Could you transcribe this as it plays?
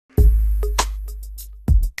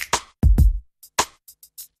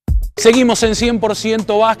Seguimos en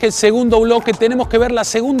 100% Básquet, segundo bloque. Tenemos que ver la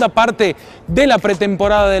segunda parte de la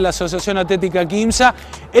pretemporada de la Asociación Atlética Quimsa.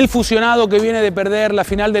 El fusionado que viene de perder la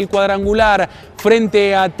final del cuadrangular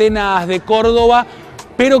frente a Atenas de Córdoba,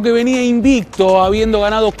 pero que venía invicto, habiendo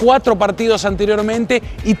ganado 4 partidos anteriormente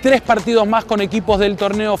y 3 partidos más con equipos del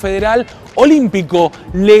torneo federal. Olímpico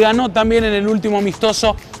le ganó también en el último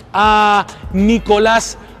amistoso a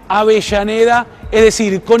Nicolás Avellaneda. Es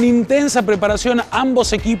decir, con intensa preparación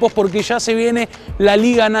ambos equipos, porque ya se viene la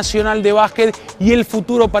Liga Nacional de Básquet y el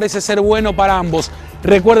futuro parece ser bueno para ambos.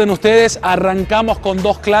 Recuerden ustedes, arrancamos con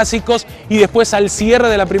 2 clásicos y después al cierre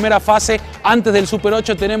de la primera fase, antes del Super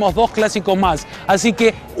 8, tenemos 2 clásicos más. Así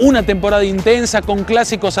que una temporada intensa con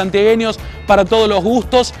clásicos santiagueños para todos los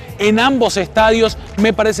gustos en ambos estadios.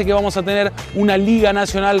 Me parece que vamos a tener una Liga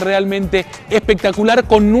Nacional realmente espectacular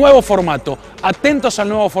con nuevo formato. Atentos al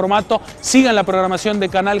nuevo formato, sigan la programación de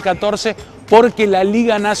Canal 14 porque la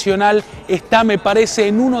Liga Nacional está, me parece,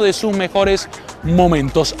 en uno de sus mejores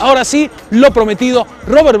momentos. Ahora sí, lo prometido,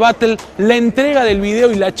 Robert Battle, la entrega del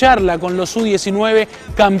video y la charla con los U19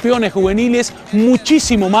 campeones juveniles,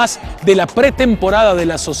 muchísimo más de la pretemporada de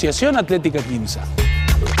la Asociación Atlética Quimsa.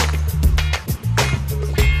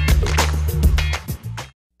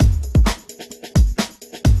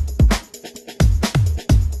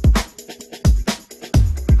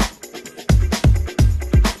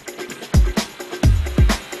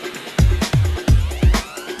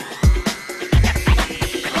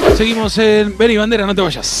 Seguimos en... Vení, bandera, no te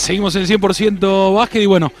vayas. Seguimos en 100% básquet y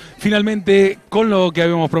bueno, finalmente con lo que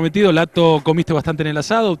habíamos prometido, Lato, comiste bastante en el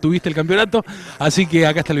asado, obtuviste el campeonato, así que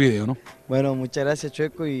acá está el video, ¿no? Bueno, muchas gracias,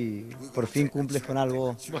 Chueco, y por fin cumples con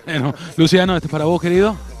algo. Bueno, Luciano, este es para vos,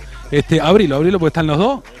 querido. Abrilo porque están los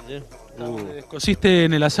dos. Cosiste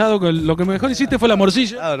en el asado, lo que mejor hiciste fue la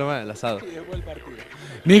morcilla. Ah, nomás, el asado.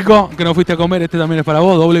 Nico, que nos fuiste a comer, este también es para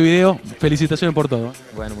vos, doble video. Felicitaciones por todo.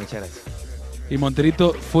 Bueno, muchas gracias. Y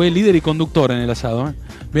Monterito fue líder y conductor en el asado, ¿eh?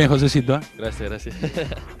 Bien, Josecito, ¿eh? Gracias.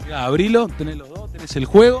 Mirá, abrilo, tenés los dos, tenés el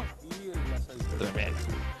juego y el asadito. Tremendo.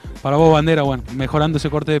 Para vos, bandera, bueno, mejorando ese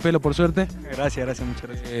corte de pelo, por suerte. Gracias, muchas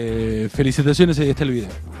gracias. Felicitaciones, ahí está el video.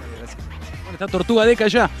 Gracias. Bueno, está Tortuga Deca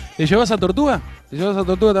ya. ¿Le llevas a Tortuga? ¿Le llevas a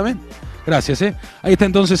Tortuga también? Gracias, ¿eh? Ahí está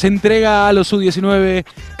entonces, entrega a los U19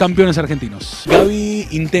 campeones argentinos. Gaby,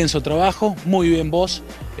 intenso trabajo, muy bien vos,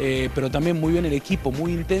 pero también muy bien el equipo,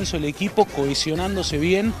 muy intenso el equipo, cohesionándose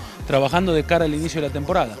bien, trabajando de cara al inicio de la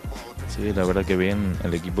temporada. Sí, la verdad que bien,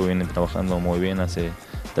 el equipo viene trabajando muy bien hace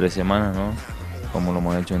 3 semanas, ¿no? Como lo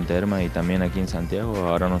hemos hecho en Terma y también aquí en Santiago.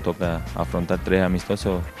 Ahora nos toca afrontar 3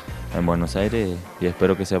 amistosos en Buenos Aires y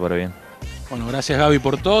espero que sea para bien. Bueno, gracias Gaby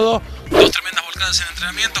por todo. 2 tremendas volcadas en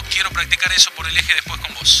entrenamiento. Quiero practicar eso por el eje después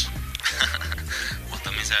con vos. ¿Vos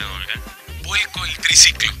también sabes volcar? Vuelco el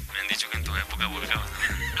triciclo. Me han dicho que en tu época volcabas.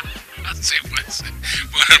 Sí, pues.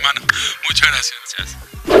 Bueno, hermano, muchas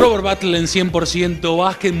gracias. Robert Battle en 100%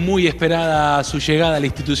 básquet, muy esperada su llegada a la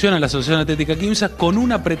institución, a la Asociación Atlética Quimsa, con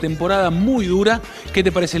una pretemporada muy dura. ¿Qué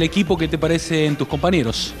te parece el equipo? ¿Qué te parecen tus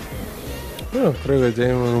compañeros? Bueno, creo que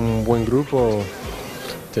tenemos un buen grupo.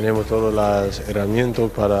 Tenemos todas las herramientas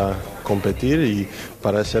para competir y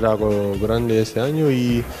para hacer algo grande este año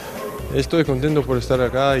y estoy contento por estar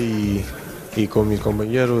acá y con mis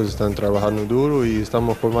compañeros están trabajando duro y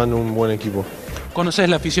estamos formando un buen equipo. Conoces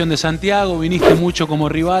la afición de Santiago, viniste mucho como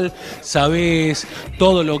rival, sabés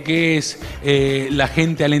todo lo que es la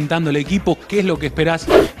gente alentando el equipo. ¿Qué es lo que esperás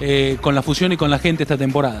con la fusión y con la gente esta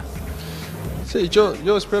temporada? Sí, yo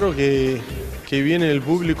espero que viene el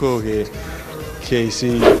público, que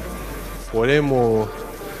si podemos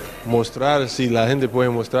mostrar, si la gente puede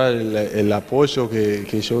mostrar el apoyo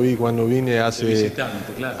que yo vi cuando vine hace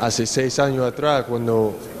 6 años atrás,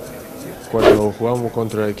 cuando jugamos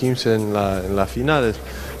contra el Quimsa en las finales.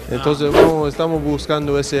 Entonces estamos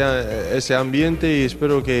buscando ese ambiente y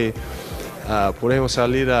espero que podamos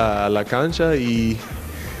salir a la cancha y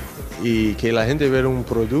que la gente vea un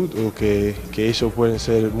producto que ellos pueden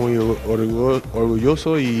ser muy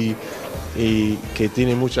orgullosos y que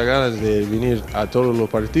tiene muchas ganas de venir a todos los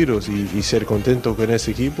partidos y ser contento con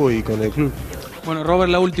ese equipo y con el club. Bueno, Robert,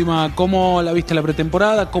 la última, ¿cómo la viste la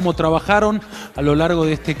pretemporada? ¿Cómo trabajaron a lo largo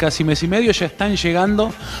de este casi mes y medio? Ya están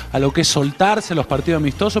llegando a lo que es soltarse los partidos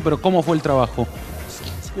amistosos, pero ¿cómo fue el trabajo?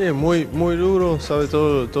 Bien, muy duro, sabe,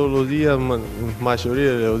 todos los días,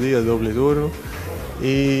 mayoría de los días doble duro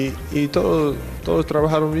y todos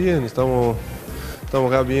trabajaron bien, estamos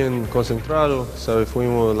acá bien concentrados, ¿sabe?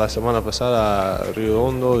 Fuimos la semana pasada a Río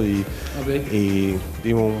Hondo y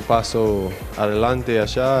dimos un paso adelante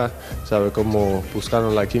allá, ¿sabe? Cómo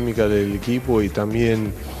buscaron la química del equipo y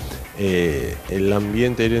también el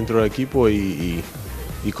ambiente dentro del equipo y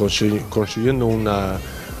construyendo una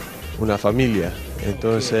familia.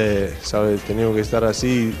 Entonces, ¿sabes? Tenemos que estar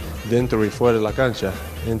así dentro y fuera de la cancha.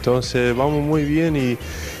 Entonces vamos muy bien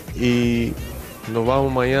y nos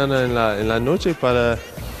vamos mañana en la noche para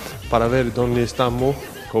ver dónde estamos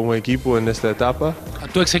como equipo en esta etapa. ¿A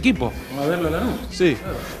tu ex equipo? ¿A verlo a la luz? Sí,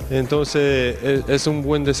 entonces es un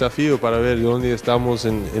buen desafío para ver dónde estamos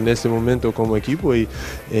en este momento como equipo y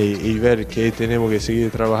ver qué tenemos que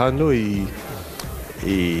seguir trabajando y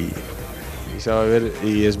saber,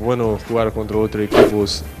 y es bueno jugar contra otros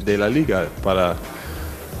equipos de la liga para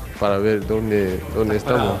ver dónde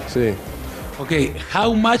estamos. Sí. Okay,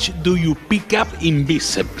 how much do you pick up in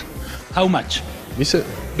bicep? How much? ¿Bíceps?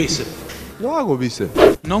 Bicep. No hago bíceps.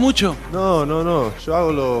 ¿No mucho? No, yo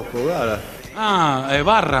hago los colgadas.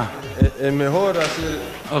 Barra. Es mejor hacer...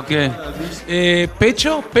 Ok.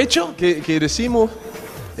 ¿Pecho? Que decimos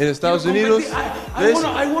en Estados Unidos, ¿ves?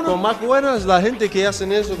 Con más buenas, la gente que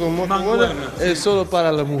hacen eso con más buenas es solo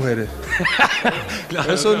para las mujeres.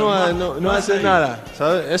 Claro, eso claro, no hace nada,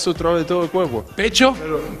 ¿sabes? Eso trae todo el cuerpo. ¿Pecho?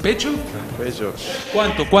 ¿Pecho? Pecho.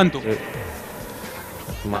 ¿Cuánto?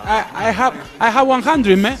 I have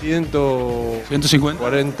 100, man.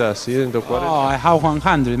 150. 140. Oh, I have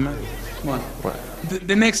 100, man. Bueno.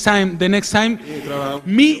 The next time,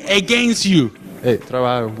 me against you.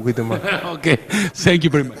 Trabaja un poquito más. Okay, thank you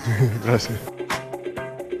very much. Gracias.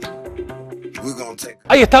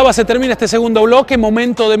 Ahí estaba, se termina este segundo bloque,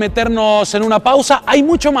 momento de meternos en una pausa. Hay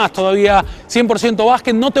mucho más todavía, 100%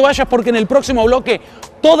 básquet. No te vayas porque en el próximo bloque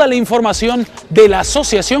toda la información de la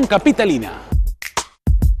Asociación Capitalina.